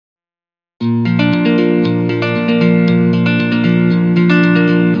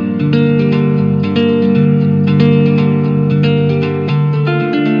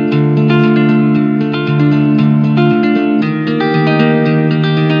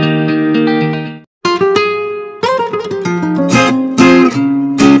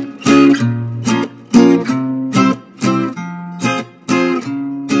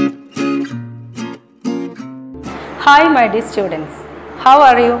my dear students. How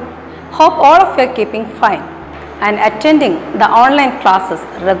are you? Hope all of you are keeping fine and attending the online classes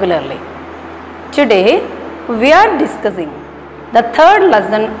regularly. Today we are discussing the third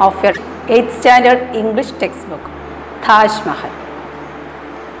lesson of your 8th standard English textbook, Taj Mahal.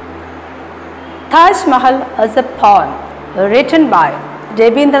 Taj Mahal is a poem written by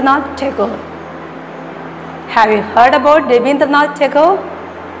Rabindranath Tagore. Have you heard about Rabindranath Tagore?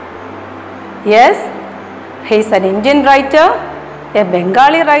 Yes, he is an Indian writer, a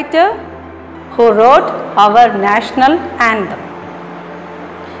Bengali writer who wrote our national anthem.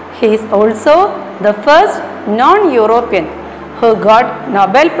 He is also the first non-European who got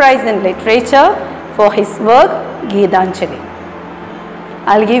Nobel Prize in Literature for his work Geetanjali.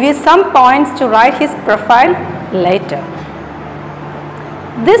 I'll give you some points to write his profile later.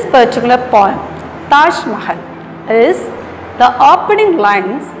 This particular poem, Taj Mahal, is the opening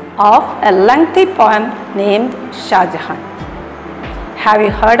lines of a lengthy poem named Shah Jahan. Have you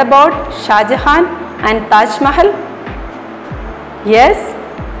heard about Shah Jahan and Taj Mahal? Yes,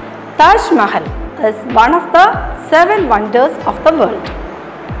 Taj Mahal is one of the 7 wonders of the world.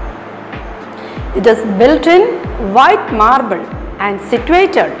 It is built in white marble and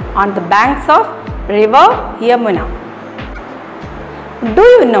situated on the banks of river Yamuna. Do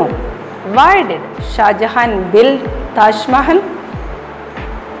you know why did Shah Jahan build Taj Mahal?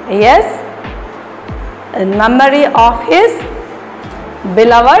 Yes, in memory of his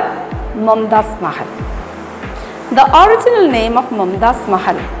beloved Mumtaz Mahal. The original name of Mumtaz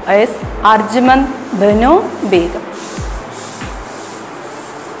Mahal is Arjuman Banu Begum.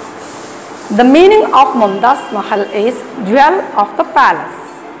 The meaning of Mumtaz Mahal is jewel of the palace.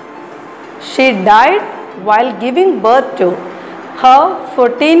 She died while giving birth to her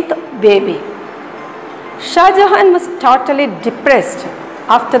 14th baby. Shah Jahan was totally depressed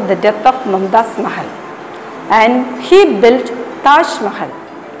after the death of Mumtaz Mahal, and he built Taj Mahal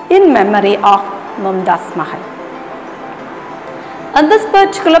in memory of Mumtaz Mahal. In this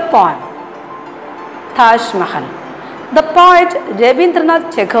particular poem, Taj Mahal, the poet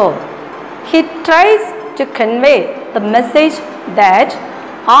Rabindranath Tagore, he tries to convey the message that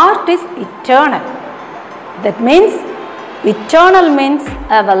art is eternal. That means eternal means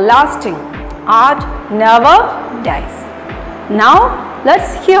everlasting. Art never dies. Now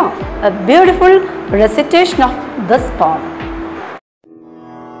let's hear a beautiful recitation of this poem.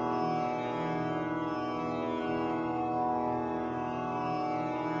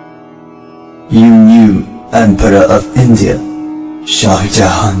 You knew, Emperor of India, Shah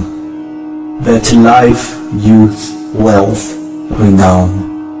Jahan, that life, youth, wealth,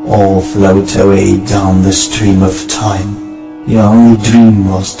 renown all float away down the stream of time. Your only dream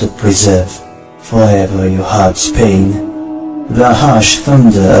was to preserve forever your heart's pain. The harsh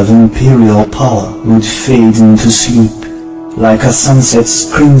thunder of imperial power would fade into sleep, like a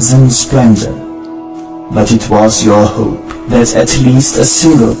sunset's crimson splendor. But it was your hope that at least a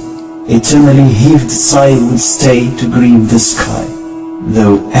single, eternally heaved sigh would stay to grieve the sky,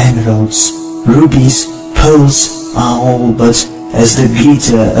 though emeralds, rubies, pearls are all but as the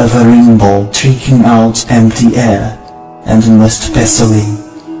glitter of a rainbow trickling out empty air, and must pass away.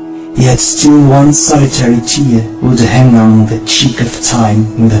 Yet still one solitary tear would hang on the cheek of time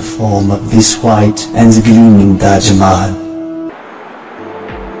in the form of this white and gleaming Taj Mahal.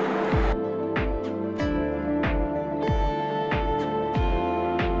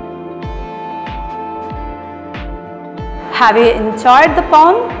 Have you enjoyed the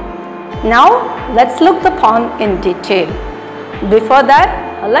poem? Now let's look the poem in detail. Before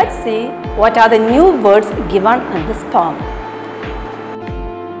that, let's see what are the new words given in this poem.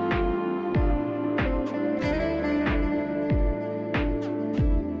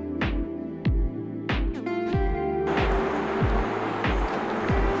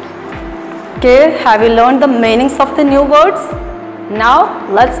 Okay, have you learned the meanings of the new words? Now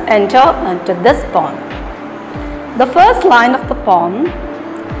let's enter into this poem. The first line of the poem: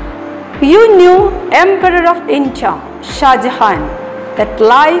 you knew, Emperor of India, Shah Jahan, that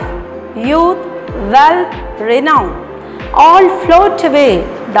life, youth, wealth, renown all float away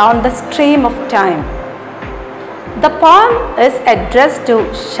down the stream of time. The poem is addressed to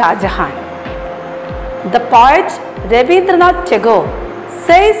Shah Jahan. The poet Rabindranath Tagore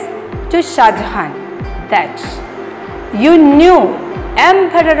says to Shah Jahan that you knew,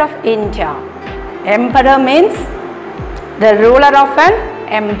 Emperor of India. Emperor means the ruler of an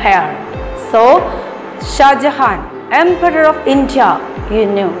empire. So Shah Jahan, Emperor of India, you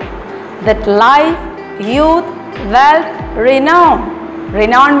knew that life, youth, wealth, renown.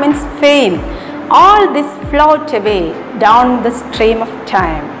 Renown means fame. All this float away down the stream of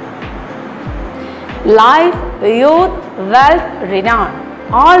time. Life, youth, wealth, renown.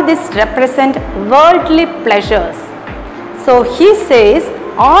 All this represent worldly pleasures. So he says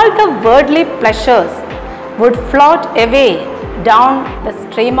all the worldly pleasures would float away down the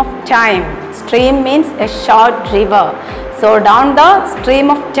stream of time. Stream means a short river. So down the stream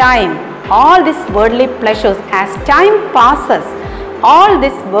of time, all these worldly pleasures, as time passes, all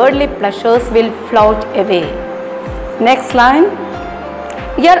these worldly pleasures will float away. Next line.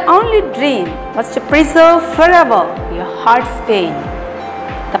 Your only dream was to preserve forever your heart's pain.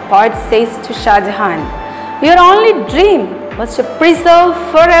 The poet says to Shah Jahan, your only dream was to preserve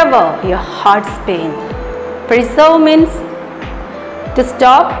forever your heart's pain. Preserve means to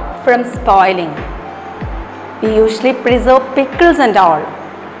stop from spoiling. We usually preserve pickles and all.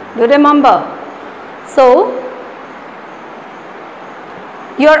 Do you remember? So,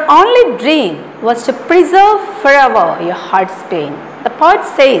 your only dream was to preserve forever your heart's pain. The poet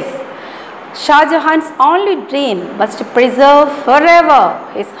says, Shah Jahan's only dream was to preserve forever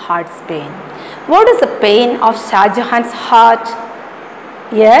his heart's pain. What is the pain of Shah Jahan's heart?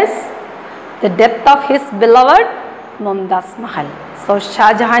 Yes, the death of his beloved Mumtaz Mahal. So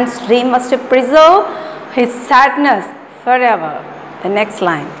Shah Jahan's dream was to preserve his sadness forever. The next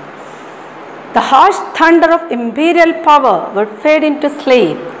line. The harsh thunder of imperial power would fade into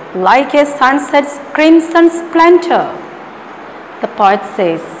sleep like a sunset's crimson splendor. The poet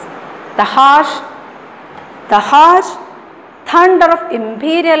says, the harsh thunder of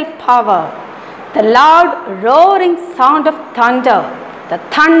imperial power, the loud roaring sound of thunder, the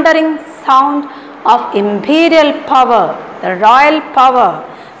thundering sound of imperial power, the royal power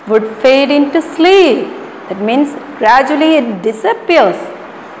would fade into sleep. That means gradually it disappears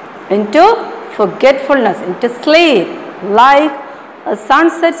into forgetfulness, into sleep, like a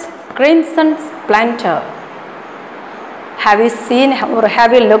sunset's crimson splendor. Have you seen or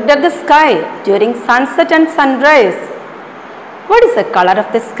have you looked at the sky during sunset and sunrise? What is the color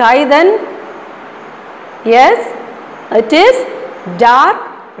of the sky then? Yes, it is dark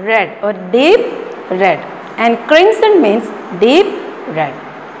red or deep red, and crimson means deep red.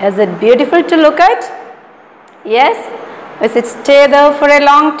 Is it beautiful to look at? Yes. Does it stay there for a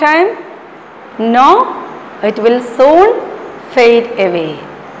long time? No, it will soon fade away.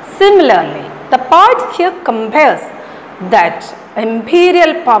 Similarly, the poet here compares that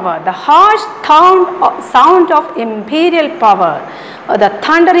imperial power, the harsh sound of imperial power, or the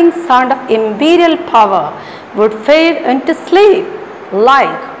thundering sound of imperial power would fade into sleep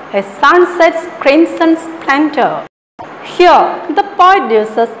like a sunset's crimson splendor. Here, the poet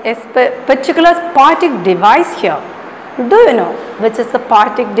uses a particular poetic device here. Do you know which is the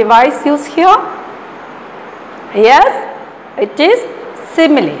poetic device used here? Yes, it is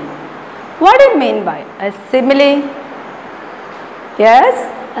simile. What do you mean by a simile? Yes,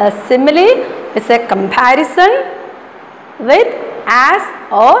 a simile is a comparison with as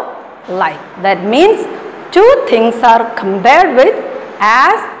or like. That means two things are compared with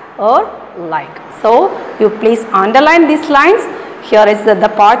as or like. So, you please underline these lines. Here is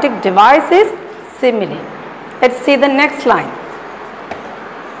the poetic device is simile. Let's see the next line.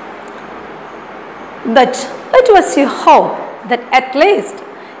 But it was your hope that at least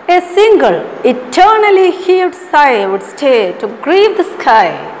a single eternally heaved sigh would stay to grieve the sky.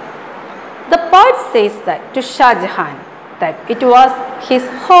 The poet says that to Shah Jahan, that it was his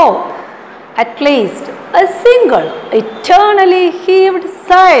hope at least a single eternally heaved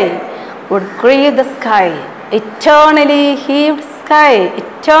sigh would grieve the sky. Eternally heaved sky,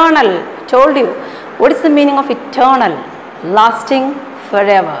 eternal, I told you. What is the meaning of eternal? Lasting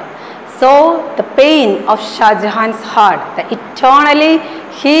forever. So, the pain of Shah Jahan's heart, the eternally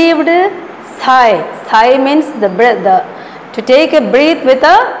heaved sigh. Sigh means to take a breath with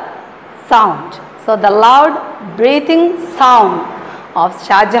a sound. So, the loud breathing sound of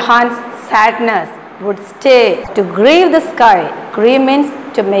Shah Jahan's sadness would stay to grieve the sky. Grieve means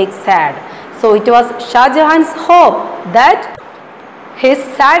to make sad. So, it was Shah Jahan's hope that his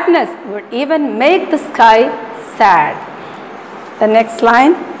sadness would even make the sky sad. The next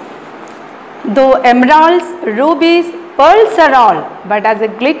line. Though emeralds, rubies, pearls are all, but as a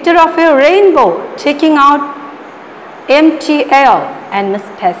glitter of a rainbow taking out empty air and must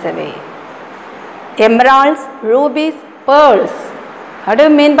pass away. Emeralds, rubies, pearls. What do you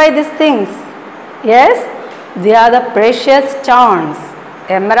mean by these things? Yes, they are the precious stones.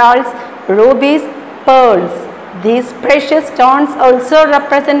 Emeralds, rubies, pearls. These precious stones also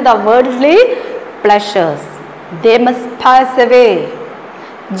represent the worldly pleasures. They must pass away.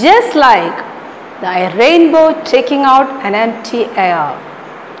 Just like the rainbow taking out an empty air.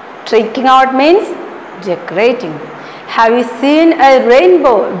 Taking out means decorating. Have you seen a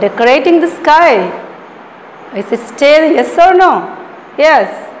rainbow decorating the sky? Is it stay, yes or no?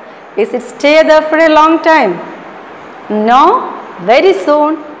 Yes. Is it stay there for a long time? No. Very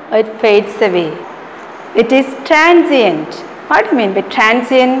soon it fades away. It is transient. What do you mean by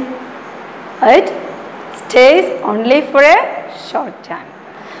transient? It stays only for a short time.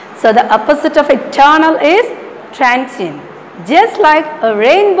 So the opposite of eternal is transient. Just like a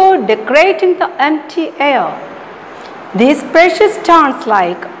rainbow decorating the empty air. These precious stones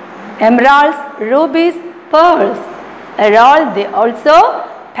like emeralds, rubies, pearls are all, they also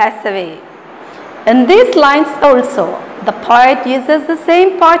pass away. In these lines also, the poet uses the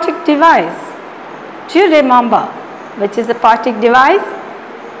same poetic device. Do you remember which is the poetic device?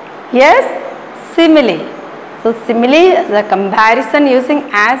 Yes, simile. So simile is a comparison using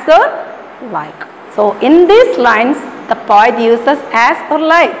as or like. So in these lines, the poet uses as or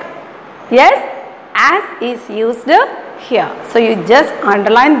like. Yes, as is used here. So you just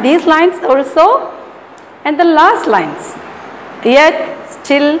underline these lines also and the last lines. Yet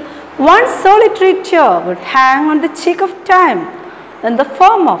still one solitary tear would hang on the cheek of time in the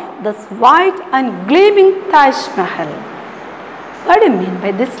form of this white and gleaming Taj Mahal. What do you mean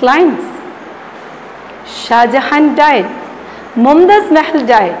by these lines? Shah Jahan died, Mumtaz Mahal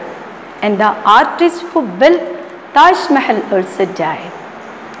died, and the artist who built Taj Mahal also died.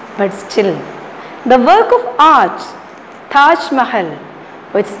 But still, the work of art, Taj Mahal,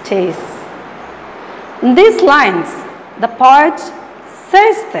 which stays. In these lines, the poet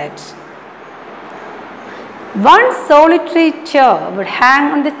says that one solitary tear would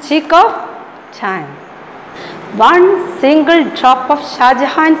hang on the cheek of time. One single drop of Shah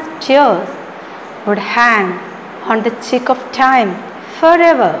Jahan's tears would hang on the cheek of time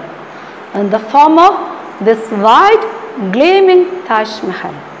forever in the form of this white gleaming Taj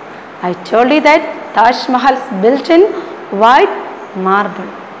Mahal. I told you that Taj Mahal is built in white marble.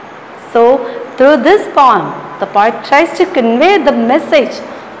 So through this poem, the poet tries to convey the message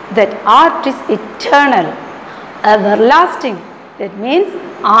that art is eternal, everlasting. That means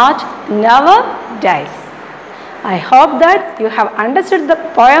art never dies. I hope that you have understood the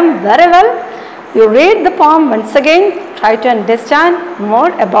poem very well. You read the poem once again, try to understand more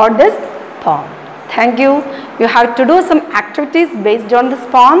about this poem. Thank you. You have to do some activities based on this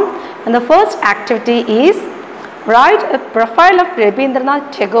poem. And the first activity is write a profile of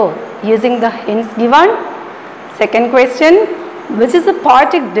Rabindranath Tagore using the hints given. Second question, which is the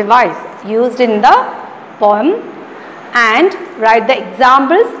poetic device used in the poem, and write the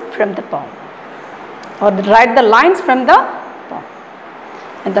examples from the poem or write the lines from the poem.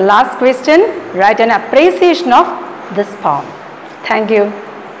 And the last question, write an appreciation of this poem. Thank you.